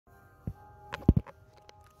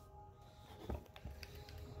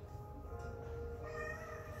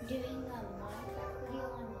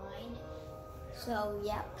So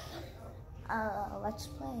yeah, let's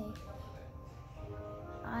play.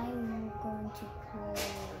 I'm going to play.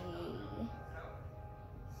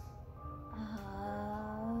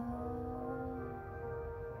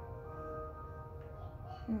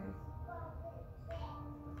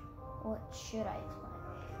 What should I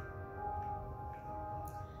play?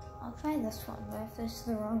 I'll try this one, but if this is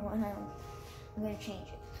the wrong one, I'm gonna change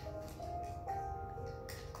it.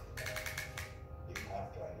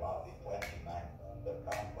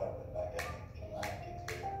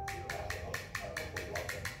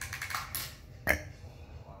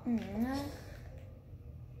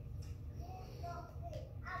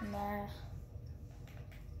 Nah.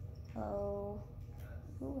 Oh,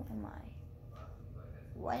 who am I?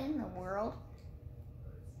 What in the world?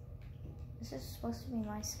 This is supposed to be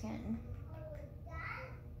my skin.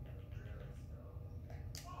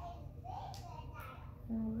 I'm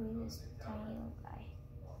gonna be this tiny little guy.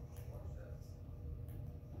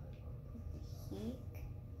 Heek.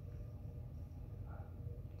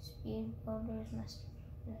 Speed builders must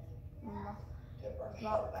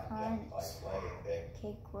block hunt.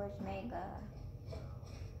 Cake Wars Mega.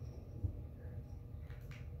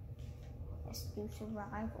 Let's do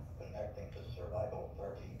survival. Connecting to survival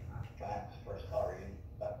 30 times per story.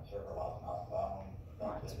 That server was not found.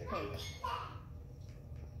 Let's pick.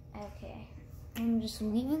 Okay. I'm just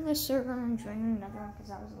leaving the server and joining another one because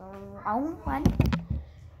that was the wrong one.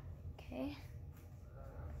 Okay.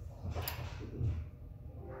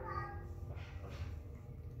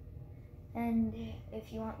 And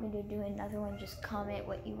if you want me to do another one, just comment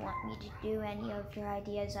what you want me to do. Any of your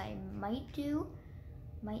ideas I might do,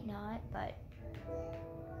 might not, but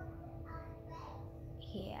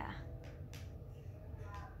yeah.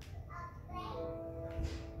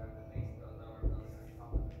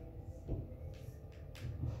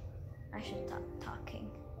 I should stop talking.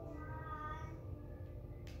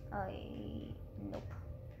 Nope.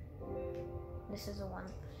 This is the one.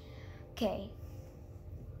 Okay.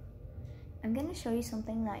 I'm gonna show you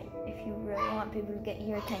something that if you really want people to get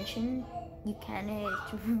your attention, you can.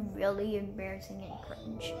 It's really embarrassing and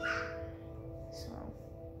cringe. So,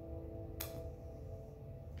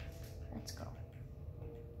 let's go.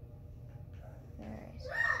 Where is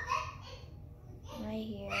it? Right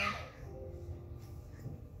here.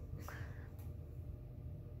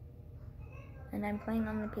 And I'm playing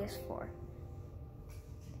on the PS4.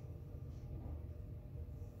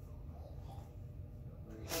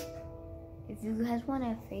 If you guys want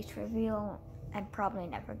a face reveal, I'm probably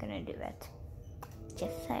never gonna do it.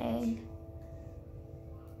 Just saying.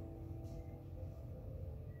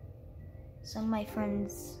 Some of my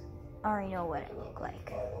friends already know what I look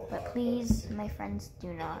like. But please, my friends,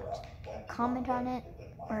 do not comment on it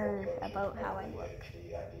or about how I look.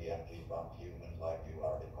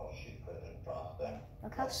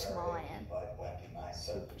 Look how small I am.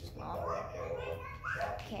 Super small.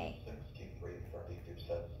 Okay.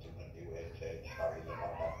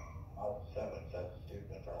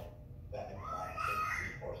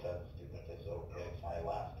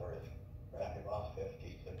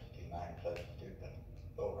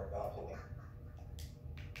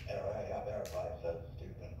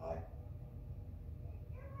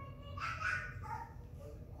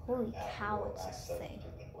 Holy cow, it's this thing.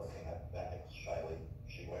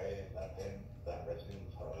 She waved at him, then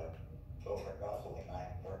resumed her over gasoline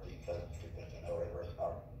 930 says student in a reverse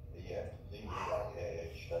car. Yet the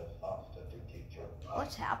UIAH says substitute teacher.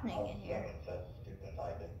 What's happening in here? Says student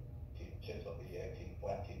I did teaches of the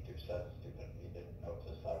 1822 says student he didn't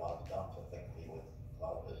notice I was down to think he would.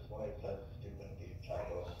 While this way says student he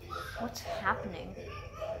tried to see the what's happening?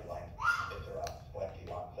 Guidelines. Interrupts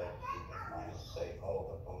 21 says student minus say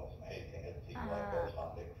hold the post making it seem like there's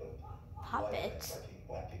on Bigfoot. Puppets.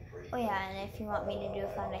 Oh yeah, and if you want me to do a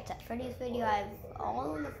Five Nights at Freddy's video, I have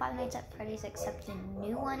all of the Five Nights at Freddy's except the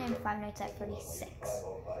new one and Five Nights at Freddy's 6.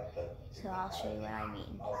 So I'll show you what I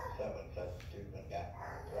mean.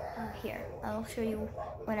 Here, I'll show you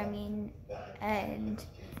what I mean, and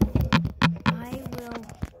I will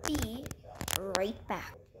be right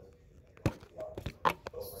back.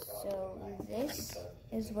 So this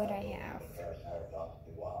is what I have.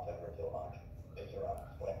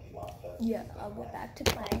 Yeah, I'll get back to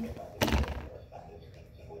playing.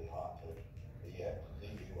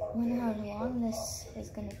 Wonder how long this is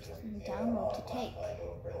gonna download to take.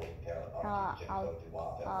 I'll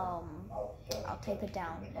take it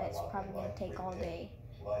down. It's probably gonna take all day.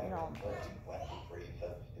 And all.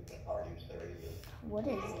 What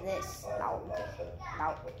is this? Out.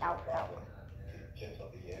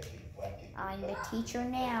 I'm the teacher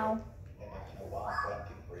now.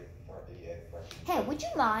 Hey, would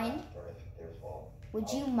you mind? Would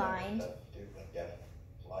you mind? Stupid, yes.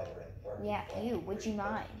 Slider in 30, Yeah, you. Would you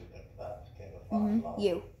mind? Stupid, that's King of Fox.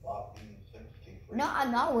 You. Lock bean 63. No,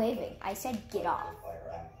 I'm not waving. I said get off.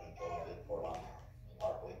 Fire and controls it for one.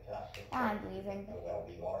 Sparkly tastic. I'm leaving. Well,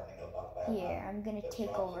 be warning about that. Here, I'm gonna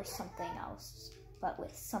take over something else, but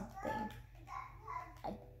with something,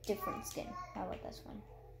 a different skin. How about this one?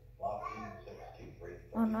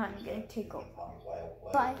 Oh no, I'm gonna take over.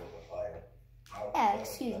 But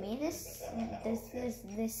excuse me, this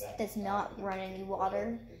does not run any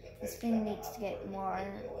water. This thing needs to get more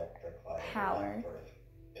power.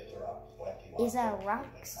 Is that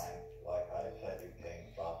rocks?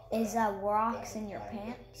 Is that rocks in your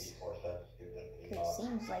pants? It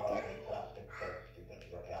seems like it.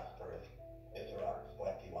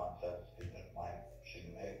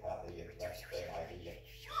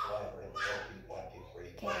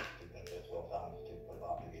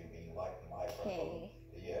 Okay.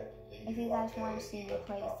 If you guys want to see me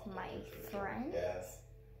play with my friends,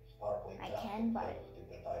 I can, but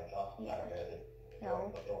yeah.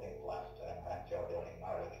 No.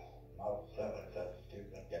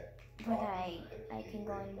 But I can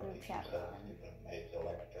go in group chat with them.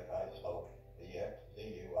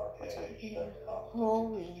 What's up here?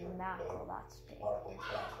 Holy mackerel, that's big.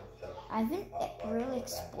 I haven't really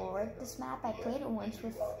explored this map. I played it once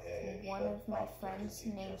with one of my friends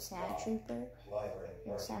named Sam Trooper.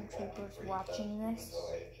 If Sam Trooper's watching this,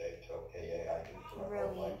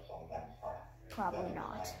 really, probably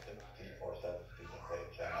not.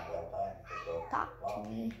 Talk to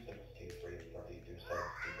me.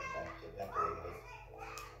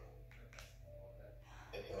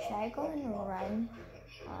 Should I go and run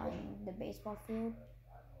on the baseball field?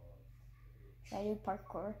 Should I do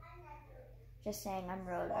parkour? Just saying, I'm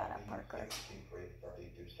really bad at parkour.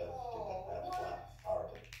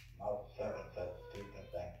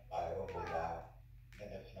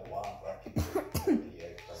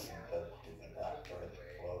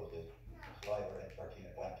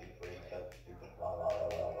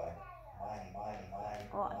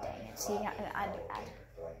 Oh dang it! See, I'm bad.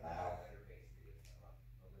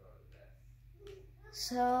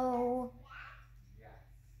 So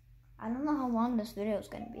I don't know how long this video is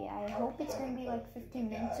going to be. I hope it's going to be like 15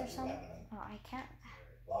 minutes or something. Oh, I can't.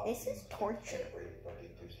 This is torture.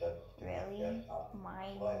 Really?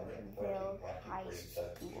 Mineville High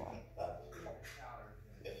School.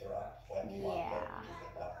 Yeah.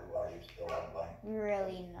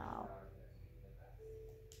 Really, no.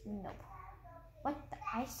 Nope. What the?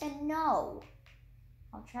 I said no.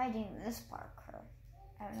 I'll try doing this parkour.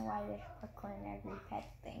 I don't know why there's parkour in every pet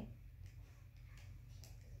thing.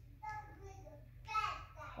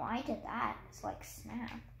 Why did that? It's like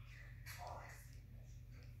snap.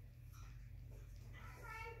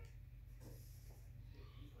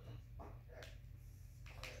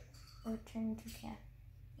 Return to camp.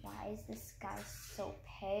 Why is this guy so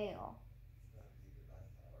pale?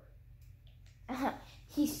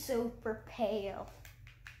 He's super pale.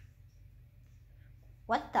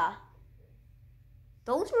 What the?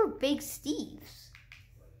 Those were big Steves.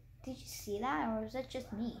 Did you see that, or was that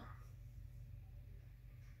just me?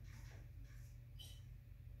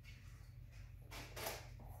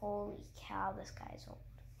 Holy cow, this guy's old.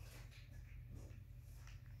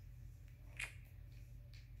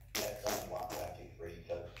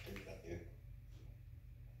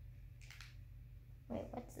 Wait,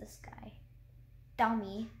 what's this guy?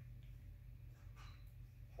 Dummy.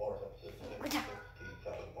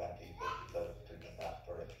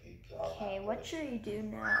 Okay, what should I do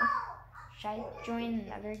now? Should I join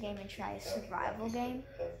another game and try a survival game?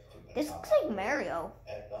 This looks like Mario.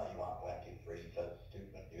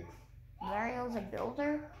 Mario's a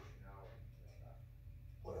builder?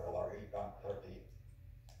 What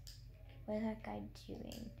is that guy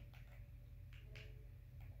doing?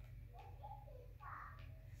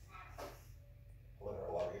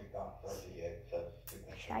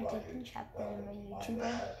 Should I take and chat that I'm a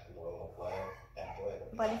YouTuber?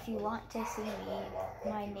 But if you want to see me,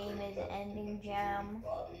 my name is Ending Jam.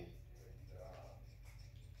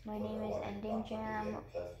 My name is Ending Jam.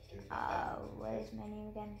 What is my name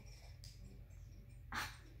again?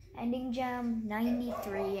 Ending Jam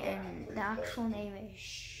 93, and the actual name is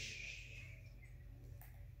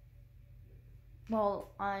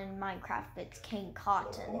well, on Minecraft it's King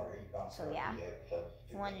Cotton. So yeah,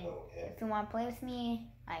 if you want to play with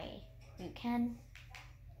me, you can.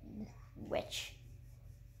 Which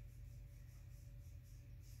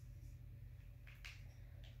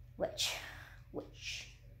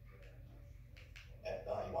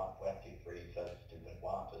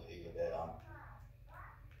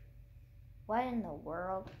what in the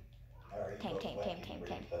world?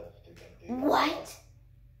 Tame. What?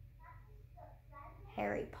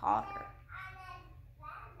 Harry Potter.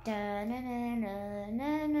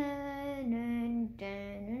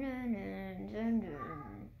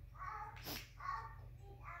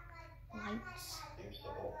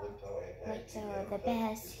 Lights are the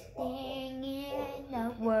best thing in the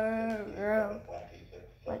world.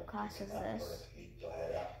 What class is this?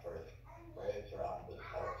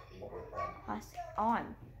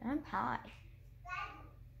 I'm high.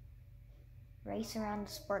 Race around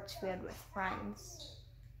the sports field with friends.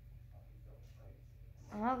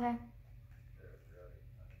 Okay.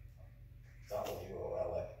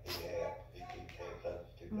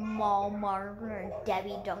 Mall Margaret and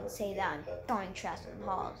Debbie, don't say that. I'm throwing trash in the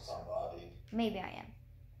halls. Maybe I am.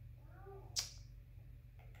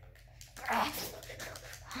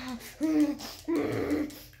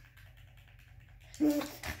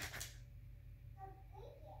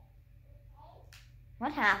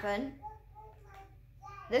 What happened?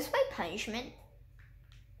 This my punishment?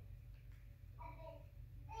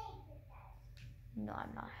 No,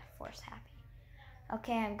 I'm not forced happy.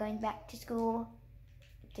 Okay, I'm going back to school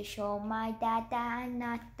to show my dad that I'm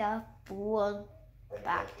not the fool.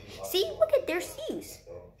 Back. See, look at their shoes.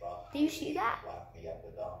 Do you see that?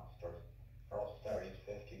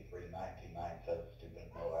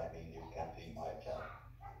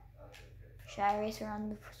 Should I race around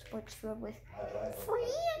the sports field with friends?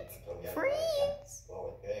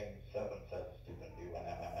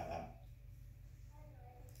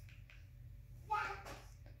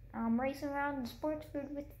 I'm racing around the sports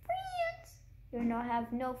field with friends. You don't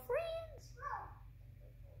have no friends.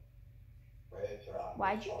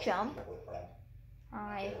 Why'd you jump?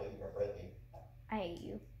 I hate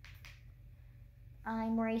you.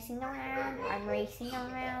 I'm racing around. Yeah. I'm racing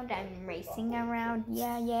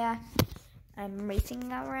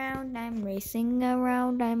around. I'm racing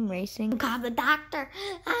around. Call the doctor.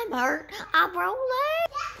 I'm hurt. I'm rolling.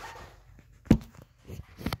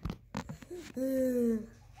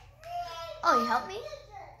 Oh, you helped me?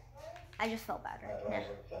 I just felt better. Nah.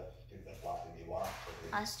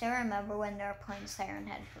 I still remember when they were playing Siren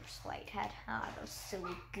Head versus Whitehead. Ah, those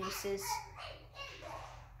silly gooses.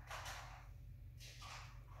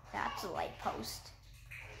 That's a light post.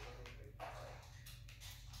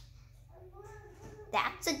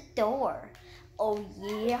 That's a door. Oh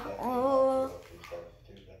yeah. Oh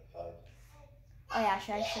yeah,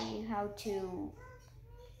 should I show you how to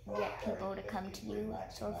get people to come to you?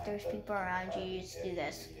 So if there's people around you, you just do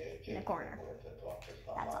this in the corner.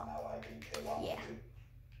 That's all. Yeah.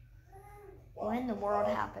 What in the world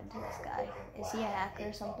happened to this guy? Is he a hacker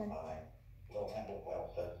or something?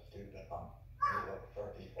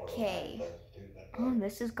 Okay. Oh,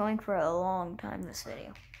 this is going for a long time, this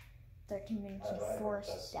video. 13 minutes and 4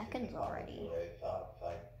 seconds already.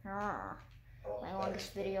 My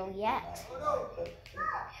longest video yet.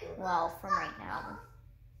 Well, from right now.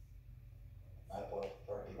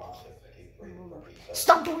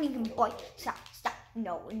 Stop, don't even bite. Stop.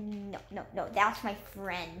 No. That's my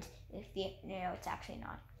friend. No, it's actually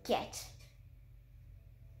not. Get.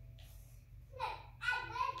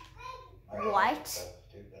 What?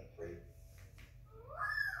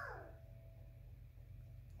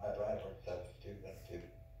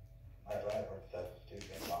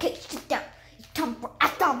 Okay, sit down. Come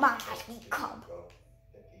after my club.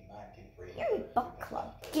 You're in book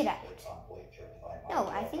club. Get out. No,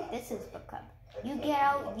 I think this is book club. You get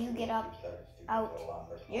out, you get up, out.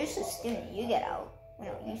 You're just a student, you get out.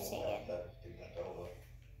 No, you stay in.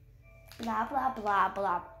 Blah, blah, blah,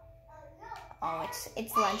 blah. Oh,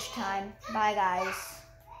 it's lunchtime. Bye, guys.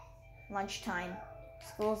 Lunchtime.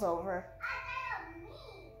 School's over.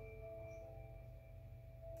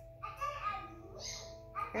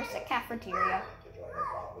 Here's the cafeteria.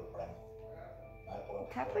 The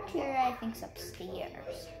cafeteria, I think, is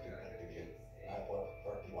upstairs.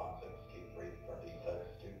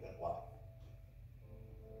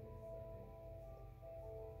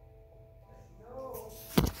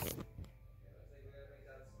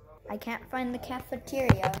 I can't find the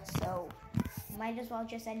cafeteria, so might as well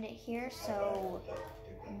just end it here. So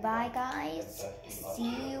bye guys,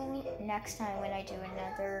 see you next time when I do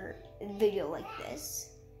another video like this.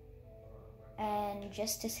 And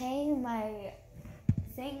just to say, my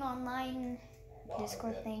thing online,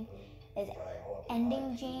 Discord thing, is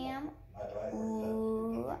ending jam,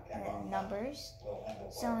 ooh, and then numbers.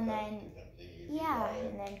 So and then, yeah,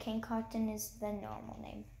 and then King Carton is the normal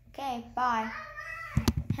name. Okay, bye.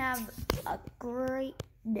 Have a great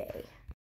day.